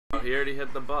he already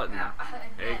hit the button.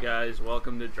 Hey guys,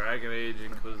 welcome to Dragon Age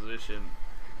Inquisition.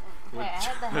 Wait, I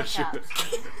had the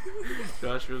hiccups.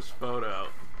 Joshua's Fohdough.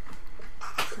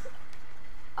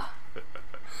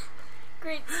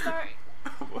 Great start.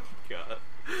 Oh my god.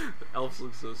 The elves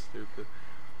look so stupid.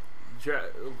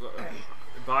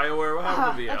 BioWare, what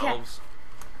happened to the elves?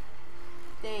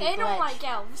 They don't like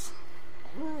elves.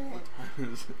 Oh,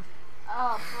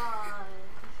 fuck.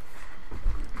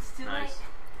 It's too late.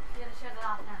 You gotta shut it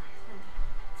off now.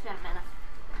 It's been a minute.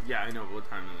 Yeah, I know, but what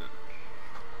time is it?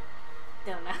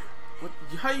 Don't know. What?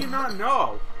 How do you not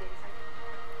know?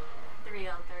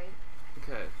 3:03.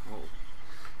 Okay, well,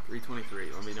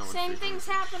 3:23. Let me know when Same thing's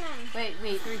happening. Wait,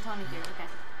 3:23.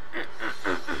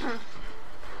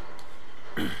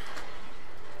 Okay.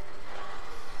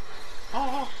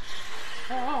 Oh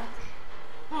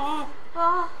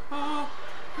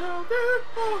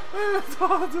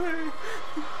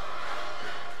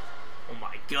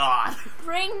my god.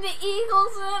 Bring the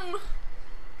eagles in.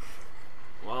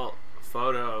 Well,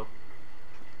 Fohdough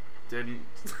didn't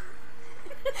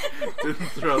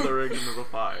throw the ring into the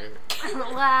fire.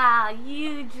 Wow,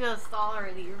 you just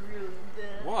already ruined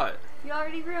it. What? You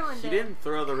already ruined it. He didn't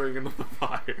throw the ring into the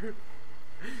fire.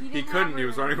 He couldn't. He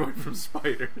was running away from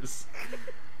spiders.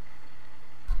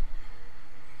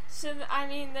 So, I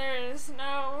mean, there's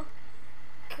no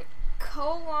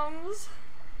columns.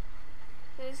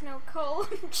 There's no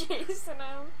column chasing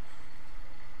him.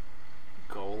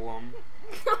 Golem.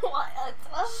 What?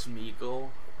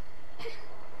 Smeagol.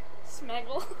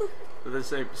 Smeggle. They're the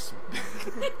same.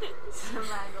 Smeggle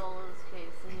is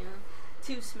chasing you.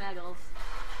 2 Smeggles.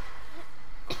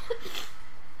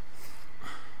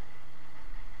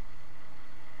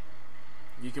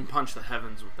 You can punch the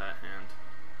heavens with that hand.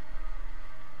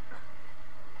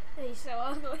 He's so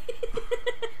ugly.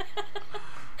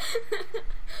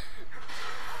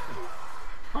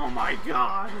 Oh my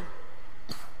god.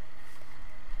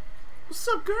 What's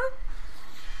up, girl?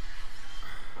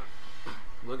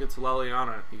 Look, it's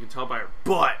Leliana. You can tell by her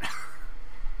butt.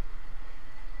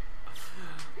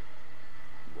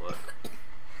 What?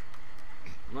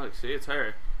 Look, see, it's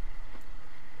her.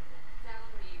 Tell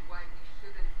me why we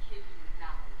shouldn't kill you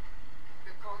now.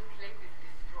 The conclave is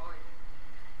destroyed.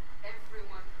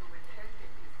 Everyone who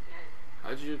attempted is dead.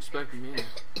 How'd you expect me?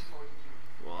 For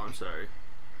you. Well, I'm sorry.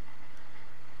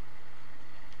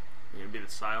 You're gonna be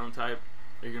the silent type?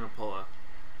 Or you're gonna pull a...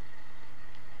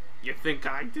 You think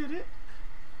I did it?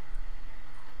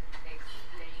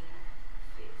 Explain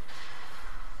this.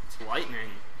 It's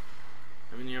lightning.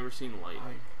 Haven't you ever seen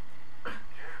lightning?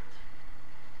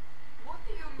 What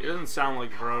do you He mean? doesn't sound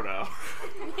like Fohdough.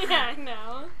 Yeah, I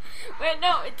know. Wait,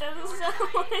 no, it doesn't sound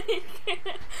like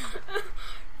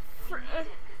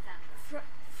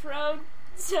Fohdough.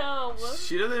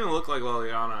 She doesn't even look like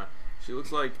Leliana. She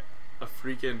looks like a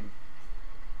freaking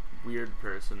weird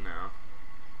person now.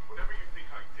 Whatever you think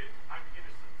I did, I'm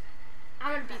innocent.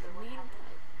 I'm gonna be the mean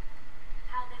type.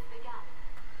 How this began?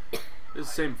 It's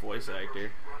the same voice actor.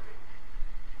 Running.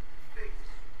 Things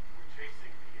were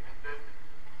chasing me, and then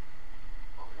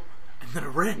a woman. And then a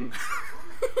ring.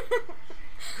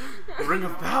 A ring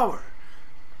of power.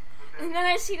 And then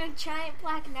I seen a giant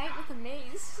black knight with a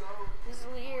mace. It was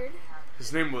weird.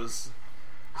 His name was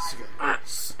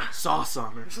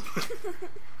Sauceon or something.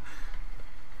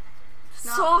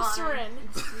 Sorcerin.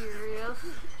 Serious.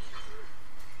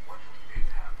 What did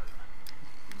happen?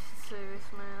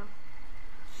 Serious, man.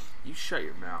 You shut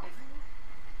your mouth.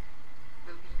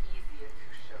 Will be easier to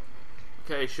show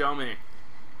you. Okay, show me.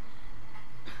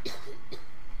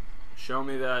 Show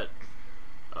me that,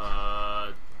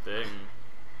 thing.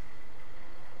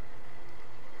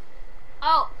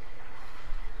 Oh!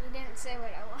 We didn't say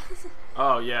what I was.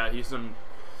 Oh yeah, he's an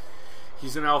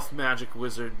elf magic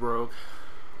wizard rogue.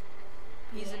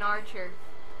 He's an archer.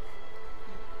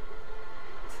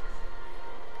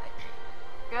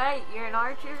 Right, you're an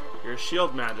archer? You're a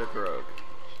shield magic rogue.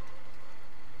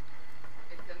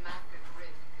 It's a massive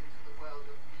rift into the world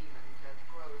of demons that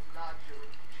grows larger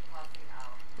with each passing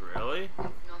hour. Really?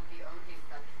 It's not the only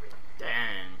such rift,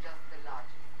 Dang. just the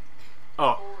largest. Oh,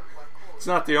 All were called it's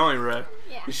not the only rift.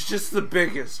 Yeah. It's just the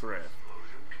biggest rift.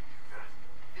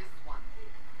 this one did.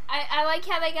 I like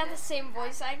how they got the same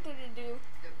voice actor to do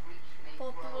The breach may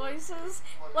both the grow. voices.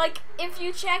 Like, if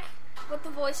you check what the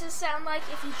voices sound like,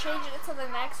 if you change it to the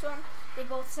next one, they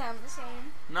both sound the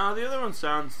same. No, the other one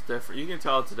sounds different. You can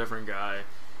tell it's a different guy.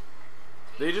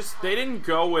 They didn't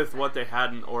go with what they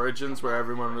had in Origins, where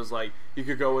everyone was like, you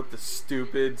could go with the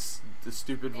stupid voice,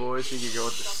 you could go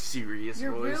with the serious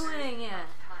You're voice. ruining it.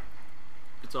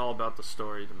 It's all about the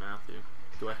story to Matthew.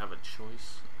 Do I have a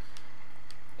choice?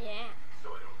 Yeah. So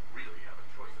I don't really have a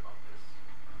choice about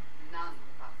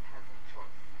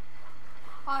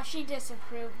Oh, she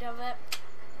disapproved of it.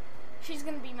 She's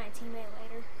gonna be my teammate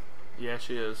later. Yeah,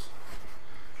 she is.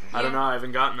 I don't know. I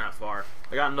haven't gotten that far.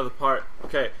 I got into the part.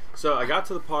 Okay, so I got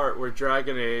to the part where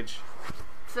Dragon Age,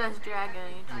 Says Dragon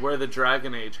Age. where the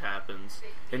Dragon Age happens,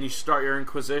 and you start your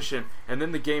Inquisition, and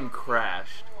then the game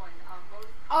crashed.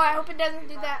 Oh, I hope it doesn't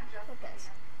do that with this.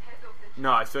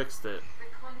 No, I fixed it.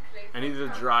 I needed a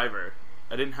driver.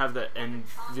 I didn't have the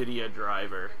NVIDIA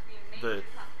driver, the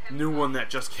new one that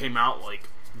just came out like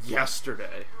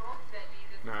yesterday.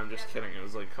 No, I'm just kidding. It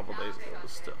was like a couple days ago, but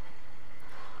still.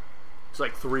 It's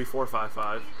like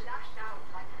 3455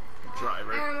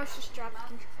 driver. I almost just dropped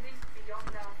the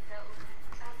controller.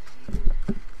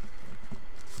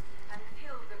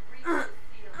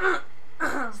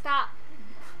 Stop.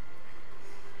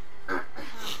 I'm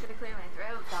gonna clear my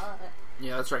throat.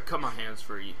 Yeah, that's right. Cut my hands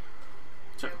free.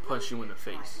 So I can punch you in the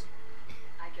face.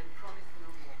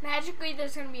 Magically,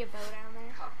 there's gonna be a bow down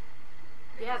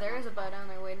there. Yeah, there is a bow down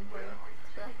there waiting for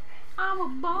you. I'm a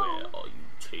bow. Where are you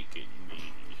taking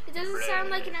me? It doesn't sound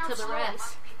like an To elf's the voice.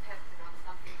 rest.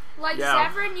 Like Yeah.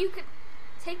 Zephyrin, you could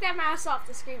take that mouse off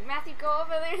the screen. Matthew, go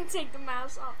over there and take the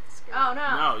mouse off the screen. Oh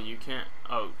no. No, you can't.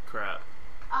 Oh, crap.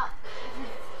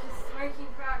 It's working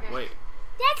progress. Wait.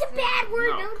 That's a bad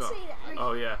word. No, Don't go. say that.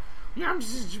 Oh, yeah. I'm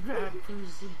such a bad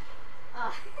person.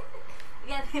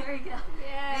 Yeah, there we go.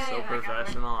 Yeah. So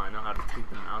professional. I know how to take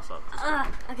the mouse off the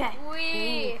screen. Okay.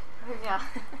 We. There we go.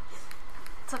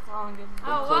 Took long.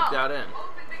 Oh, Click wow. that in.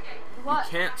 What?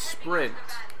 You can't sprint.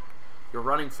 You're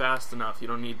running fast enough. You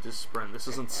don't need to sprint. This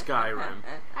isn't Skyrim.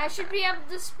 I should be able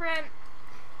to sprint.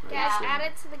 No, you Dash, shouldn't. add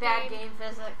it to the Bad game. game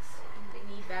physics.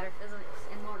 They need better physics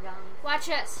and more guns. Watch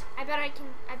this. I bet I can.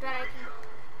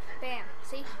 Bam.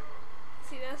 See?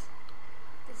 See this?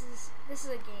 This is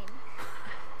a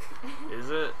game. Is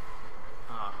it?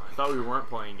 I thought we weren't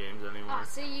playing games anymore. Oh,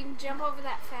 so you can jump over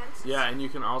that fence. Yeah, and you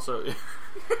can also,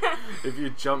 if you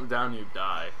jump down, you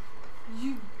die.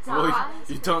 You die. Well,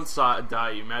 you don't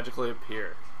die. You magically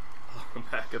appear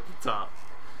back at the top.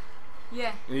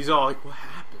 Yeah. And he's all like, "What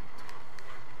happened?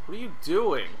 What are you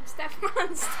doing?" Step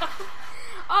on stuff.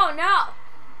 Oh no!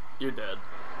 You're dead.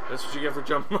 That's what you get for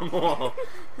jumping on the wall.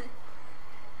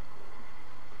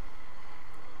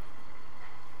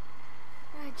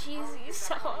 Oh, jeez, he's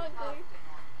so ugly.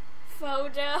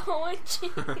 Fohdough,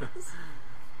 jeez.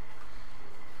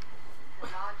 The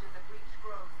larger the breach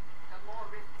grows, the more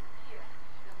risks appear,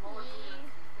 the more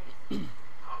heroes we face.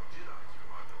 How did I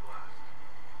survive the blast?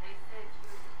 They said you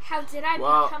How did I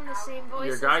Well, become the same voice?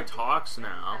 Your as guy a- talks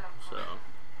now, so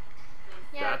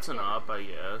Yeah, that's an up, I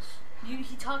guess.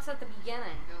 He talks at the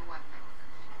beginning. no one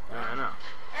knows. Yeah, I know.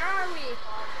 Where are we?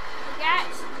 We got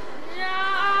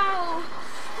no.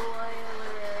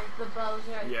 Spoiler. The bow's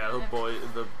right Yeah, there.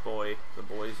 the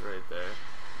boy's right there.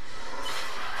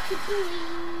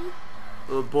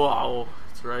 The bow.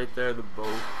 It's right there, the bow.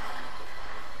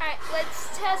 Alright,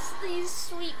 let's test these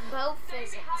sweet bow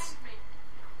physics.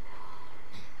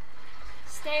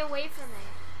 Stay away from me.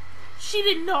 She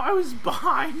didn't know I was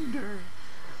behind her.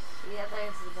 Yeah,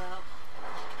 there's the bow.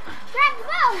 Grab the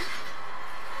bow!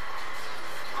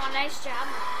 Oh, nice job.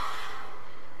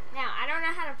 Now, I don't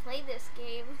know how to play this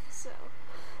game, so...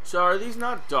 So are these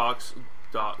not dog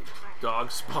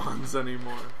spawns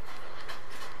anymore?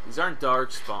 These aren't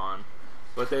dark spawn,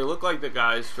 but they look like the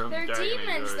guys from They're Dragon Age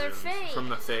demons, they're Origins. Fade. From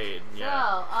the Fade, So,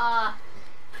 yeah.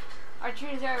 our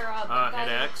trees are hit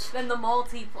X. Then the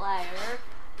multiplayer.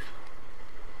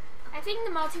 I think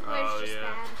the multiplayer's Oh, just yeah.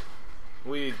 bad.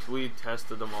 We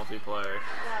tested the multiplayer,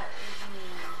 That is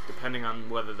mean. depending on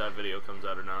whether that video comes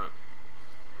out or not.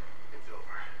 It's over.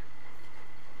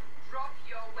 Drop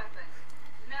your weapon.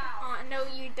 Now. Oh, no,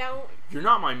 you don't. You're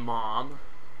not my mom.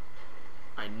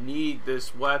 I need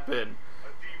this weapon. A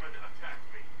demon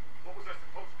attacked me. What was I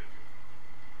supposed to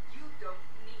do? You don't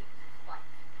need to fight.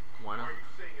 Why not? Are you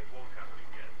saying it won't happen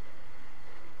again?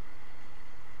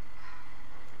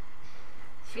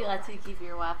 She lets you keep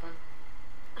your weapon.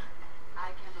 I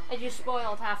cannot. I just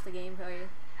spoiled half the game for you.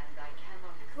 And I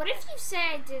cannot. What if you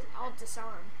say I'll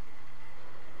disarm?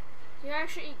 Do you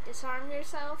actually disarm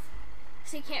yourself?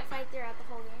 So you can't fight throughout the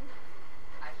whole game?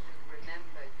 I should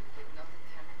remember you did not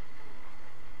attempt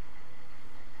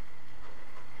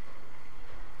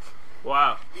to.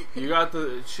 Wow. You got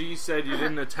the... She said you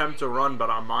didn't attempt to run, but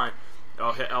on mine...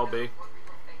 Oh, hit LB. What we will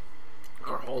face.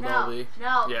 Or hold No, LB.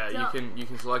 no, Yeah, don't. you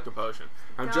can select a potion.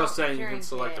 I'm Don't just saying you can drink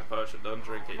select it. a potion. Don't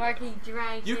drink it. yet. Marky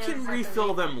drank You it can at the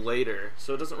refill beginning. them later,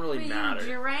 so it doesn't really But matter.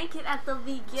 you drank it at the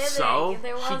beginning. So?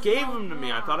 There She was gave no them to me.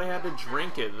 I point. thought I had to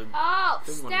drink it. The Oh,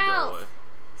 thing wouldn't go away. stealth.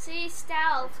 See,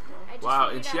 stealth. I just Wow,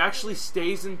 figured and she out- actually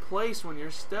stays in place when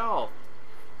you're stealth.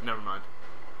 Never mind.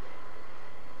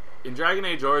 in Dragon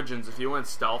Age Origins, if you went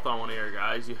stealth on one of your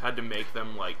guys, you had to make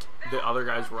them, like, the other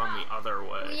guys run the other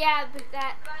way. Yeah, but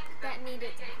that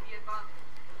needed.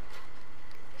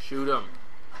 Shoot him.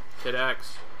 Hit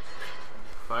X.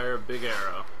 Fire a big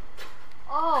arrow.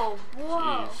 Oh,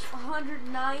 whoa. Jeez.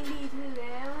 192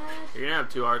 damage? You're gonna have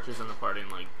 2 archers in the party in,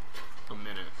 like, a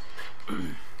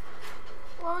minute.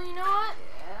 Well, you know what?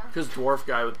 Yeah. Because dwarf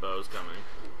guy with bow's coming.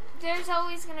 There's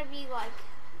always gonna be like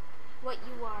what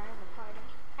you are in the party.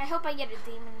 I hope I get a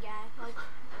demon guy, like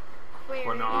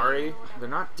Quinari? They're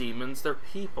not demons, they're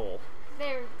people.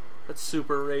 That's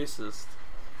super racist.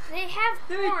 They have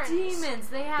They're horns. demons.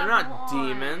 They have They're not horns.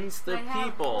 demons, they're They have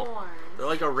people. horns. They're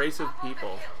like a race of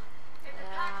people.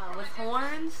 Yeah, with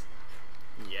horns?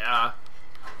 Yeah.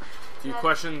 Do you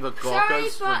question the Sorry,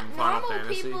 Golkas but from Final normal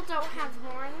Fantasy? people don't have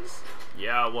horns.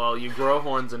 Yeah, well, you grow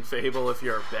horns in Fable if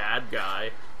you're a bad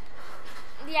guy.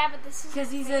 Yeah, but this is Because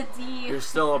he's a demon. You're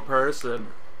still a person.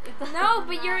 no,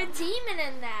 but you're a demon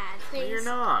in that. No, you're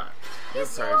not. You're a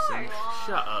Yes, you person. are.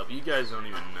 Shut up. You guys don't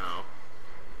even know.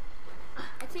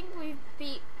 I think we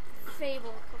beat Fable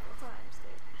a couple times,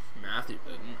 dude. Matthew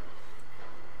didn't.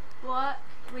 What?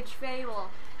 Which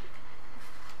Fable?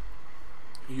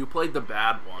 You played the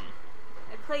bad one.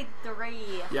 I played 3.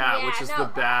 Yeah, which is no, the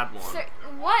bad one.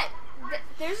 What?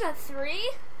 There's a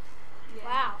 3? Yeah.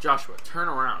 Wow. Joshua, turn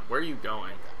around. Where are you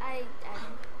going? I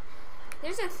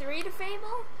there's a 3 to Fable?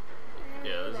 I never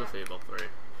Yeah, knew there's a that. Fable 3.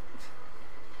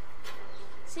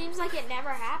 Seems like it never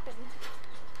happened.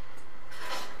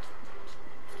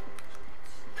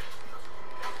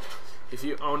 If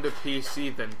you owned a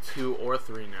PC, then 2 or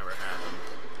 3 never happened.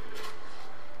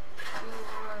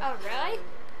 Oh, really?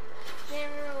 They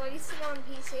never released it on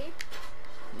PC?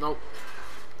 Nope.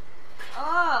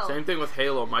 Oh. Same thing with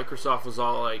Halo. Microsoft was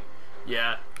all like,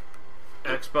 yeah,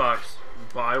 Xbox,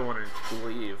 buy one and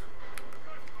leave.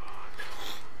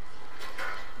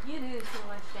 You do too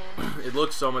much damage. It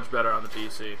looks so much better on the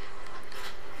PC.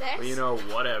 This? But you know,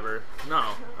 whatever. No,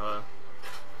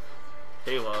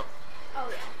 Halo. Oh,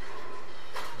 yeah.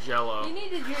 Jello. You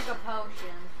need to drink a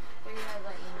potion. Figured I'd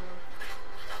let you know.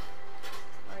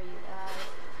 Where you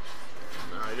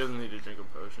at? No, he doesn't need to drink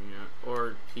a potion yet.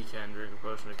 Or he can drink a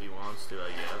potion if he wants to, I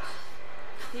guess.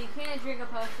 So you can't drink a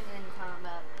potion in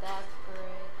combat. That's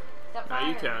great. That No,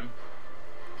 you fire. can.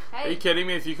 Hey. Are you kidding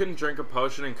me? If you couldn't drink a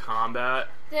potion in combat,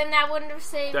 Then that wouldn't have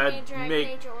saved That me Dragon make-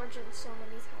 Age Origins so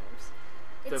many times.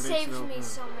 It That makes saved no- me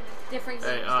so many times. Different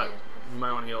hey, things, dude. you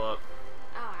might want to heal up.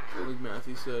 Alright. Like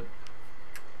Matthew said.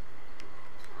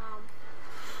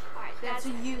 Alright, That's a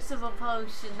use of a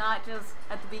potion, not just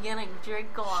at the beginning.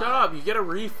 Drink a lot. Shut up! You get a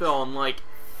refill in like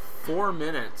 4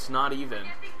 minutes, not even.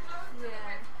 Yeah.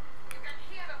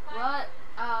 What?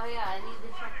 Oh yeah, I need to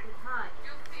check the time.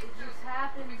 It just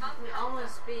happens to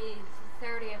almost be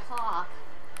 30 o'clock.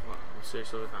 Well,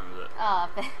 seriously, what time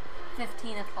is it?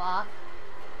 15 o'clock.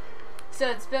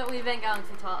 So we've been going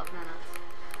for 12 minutes.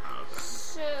 Oh, okay.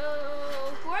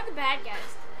 So, who are the bad guys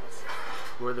to this?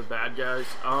 Who are the bad guys?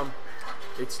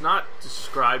 It's not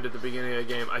described at the beginning of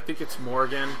the game. I think it's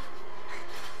Morgan.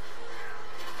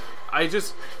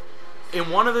 In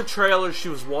one of the trailers, she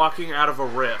was walking out of a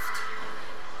rift.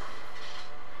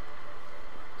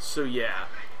 So yeah.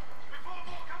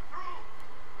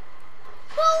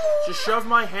 Just shove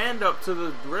my hand up to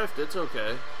the rift, it's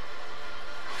okay.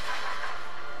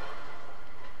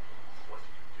 What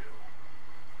did you do?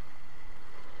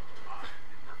 I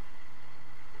did nothing.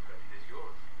 The credit is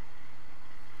yours.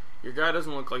 Your guy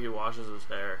doesn't look like he washes his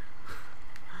hair.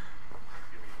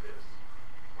 Give me this.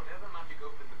 Whatever magic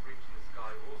opened the breach in the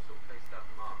sky also placed that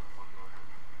mark upon your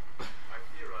hand. I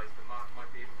theorized the mark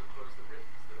might be able to close the rifts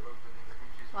that are open in the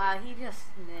breaches. Wow, he just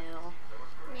knew. That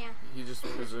was correct. Yeah. He just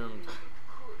presumed.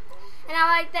 And I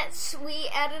like that sweet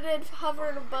edited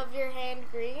hovered above your hand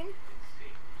green.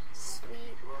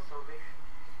 Sweet. To our salvation.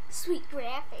 Sweet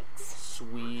graphics.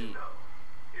 Sweet. No.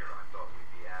 Here I thought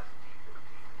we'd be as deep in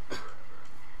demons forever.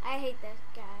 I hate that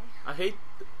guy. I hate.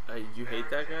 You hate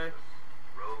that guy?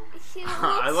 Rogue. He looks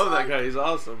I love that like- guy. He's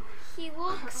awesome. He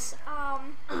looks, He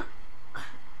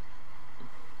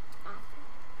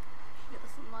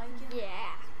doesn't like it.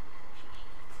 yeah.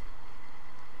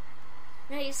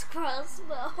 Nice crossbow.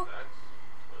 That's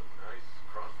a nice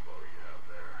crossbow you have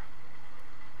there.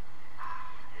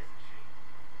 Isn't she?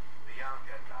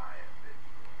 Bianca and I have been.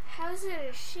 How's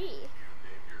it a she? You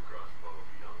named your crossbow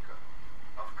Bianca.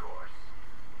 Of course.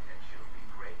 And she'll be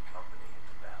great company in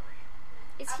the valley.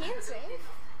 Is he insane?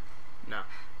 No.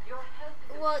 Your help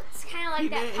is Well, it's kind of like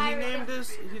that He pirate. named his.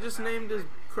 He just named his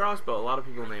crossbow. A lot of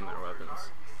people name their weapons.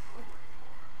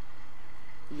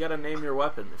 You gotta name your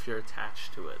weapon if you're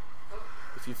attached to it.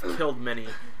 If you've killed many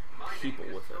people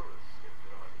with it.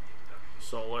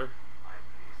 Solar. I'm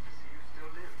pleased to see you still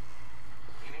live.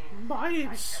 You mean, My I name's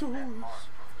kept that Solar. mark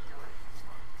still in.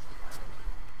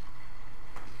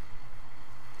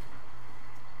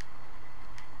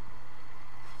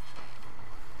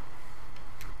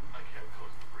 I can't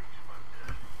close the breach if I'm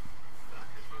dead. That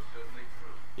is most certainly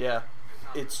true. Yeah, It's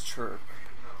not it's true.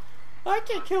 no. I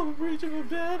can't kill the breach if I'm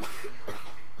dead. Your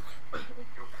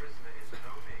prisoner is no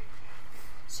mage.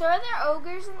 So are there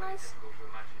ogres in Quite this? difficult to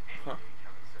imagine any Huh. mage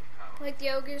having such power. Like the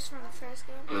ogres from the first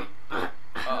game?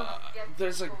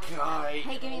 There's a guy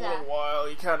Hey, give me in a that. while.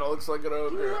 He kind of looks like an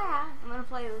ogre. Yeah, I'm gonna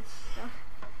play this.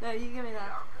 No, you give me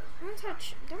that. Don't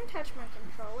touch my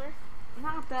controller.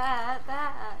 Not that.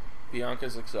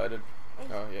 Bianca's excited.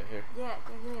 Oh yeah, here. Yeah,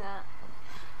 give me that.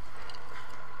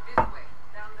 This way,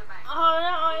 down the bank. Oh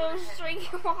no, I was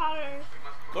drinking water.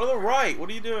 Go to the right. What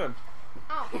are you doing?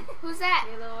 Oh, who's that?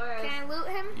 Say the words. Can I loot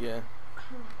him? Yeah.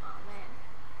 Oh man,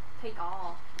 take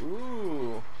all.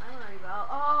 Ooh, I don't know about.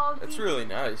 Oh, that's he- really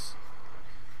nice.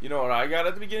 You know what I got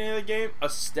at the beginning of the game? A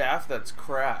staff that's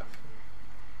crap.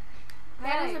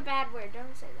 That is Hey. a bad word.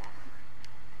 Don't say that.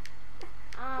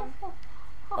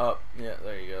 Oh, yeah,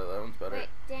 there you go. That one's better. Wait,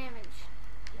 damage.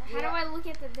 How do Yeah. I look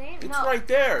at the damage? It's No. right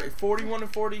there. 41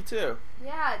 and 42.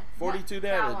 Yeah. 42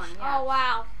 that damage. one, yeah. Oh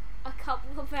wow, a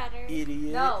couple better.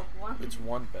 Idiot. No, one. It's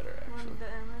one better, actually. One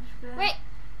damage. Bit. Wait,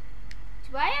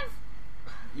 do I have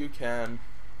You can.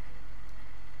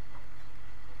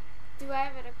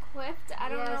 it equipped? I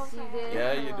don't know Yes, if you I did.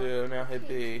 Yeah, you do. Now hit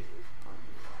B.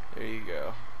 There you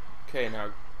go. Okay,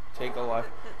 now take a left.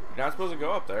 You're not supposed to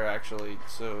go up there, actually.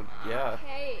 So, yeah.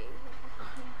 Okay.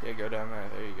 Yeah, go down there.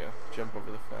 There you go. Jump over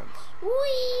the fence.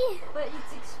 Whee! But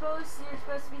it's exposed. You're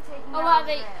supposed to be taking. Oh down wow, the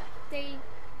ramp.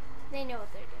 they know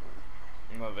what they're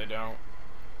doing. No, they don't.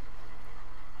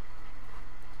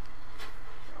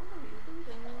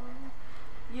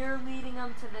 You're leading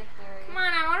them to victory. Come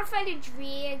on, I want to fight a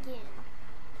dragon.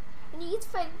 I need to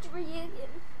fight a dragon.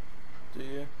 Do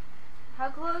you? How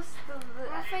close to I want the? to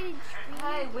fight a Hey,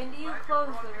 dragon. when do you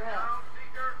close the rift?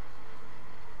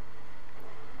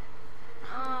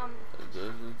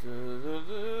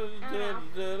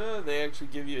 They actually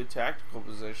give you a tactical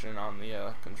position on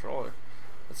the controller.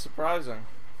 That's surprising.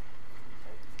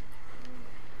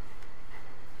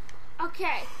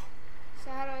 Okay. So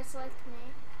how do I select me?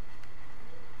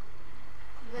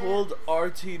 Hold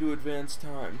RT to advance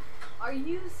time. Are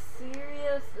you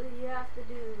serious that you have to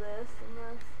do this and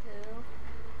this too?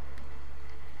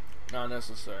 Not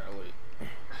necessarily.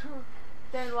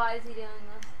 Then why is he doing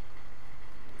this?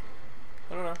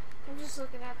 I don't know. I'm just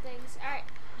looking at things. Alright.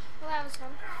 Well, that was fun.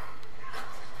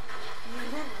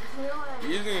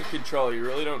 Using a controller, you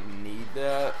really don't need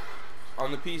that.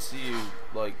 On the PC, you,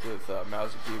 like with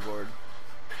mouse and keyboard,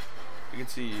 you can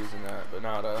see you using that, but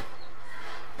not on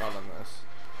this.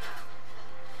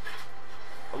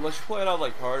 Unless you play it out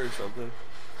like hard or something.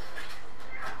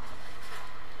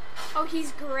 Oh,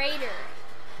 he's greater.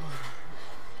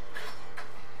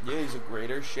 Yeah, he's a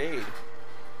greater shade.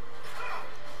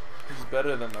 He's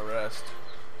better than the rest.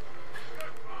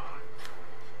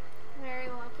 Very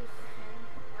lucky for him.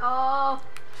 Oh,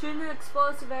 shoot an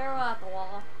explosive arrow at the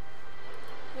wall.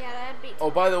 Yeah, that'd be.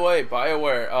 Oh, by the way,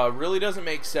 BioWare, really doesn't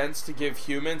make sense to give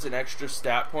humans an extra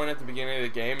stat point at the beginning of the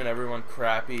game and everyone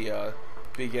crappy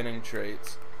beginning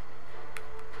traits.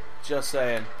 Just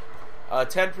saying.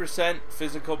 10%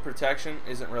 physical protection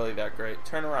isn't really that great.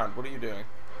 Turn around. What are you doing?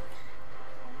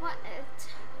 What?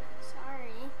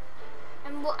 Sorry.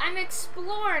 I'm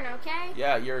exploring, okay?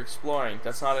 Yeah, you're exploring.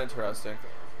 That's not interesting.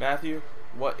 Matthew,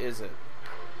 what is it?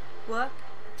 What?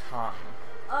 Time.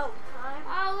 Oh, time.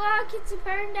 Oh, look, it's a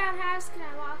burned down house. Can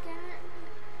I walk in it?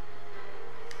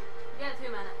 You got 2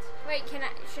 minutes. Wait,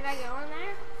 should I go in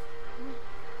there?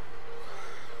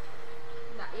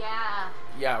 No, yeah.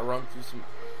 Yeah, run through some...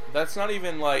 That's not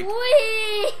even like...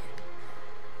 Whee!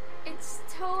 It's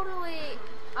totally...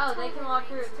 Oh, they can walk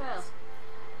through it too.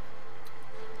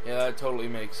 Yeah, that totally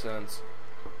makes sense.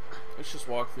 Let's just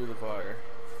walk through the fire.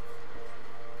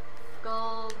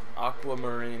 Gold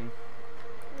Aquamarine.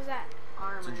 What is that?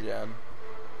 armor. It's a gem.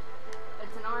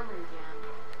 It's an armor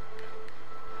gem.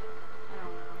 I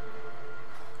don't know.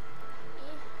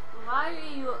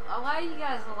 Why are you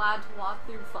guys allowed to walk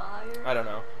through fire? I don't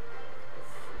know.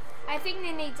 I think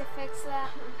they need to fix that.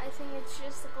 I think it's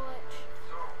just a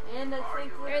glitch. And I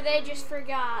think Or they just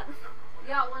forgot. you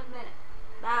got 1 minute.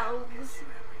 That was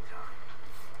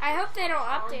I hope they don't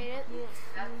update it.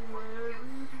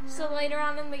 So later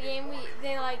on in the game,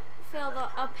 they like fill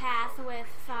a path with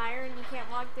fire, and you can't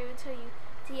walk through until you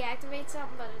deactivate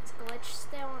something, but it's glitched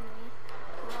still, and we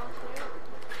walk through.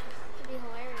 It'd be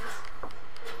hilarious.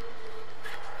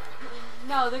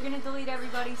 No, they're gonna delete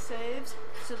everybody's saves,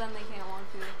 so then they can't walk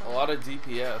through the A lot of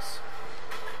DPS.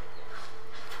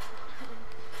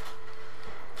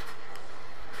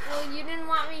 Well, you didn't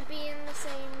want me being the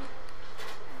same.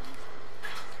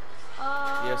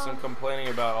 Yes, I'm complaining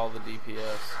about all the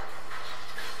DPS.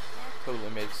 Totally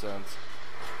makes sense.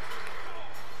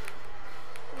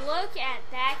 Look at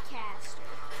that caster.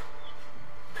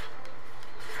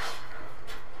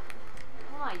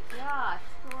 Oh my gosh,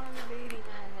 who am I beating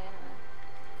right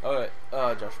Okay,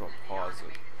 Joshua, pause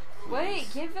it. there?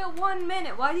 Wait, give it 1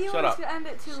 minute. Why do you Shut always up. end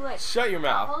it too late? Shut your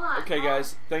mouth. hold on, Okay, hold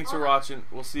guys, thanks for hold on. watching.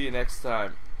 We'll see you next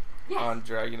time Yes. on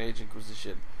Dragon Age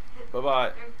Inquisition.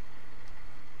 Bye-bye.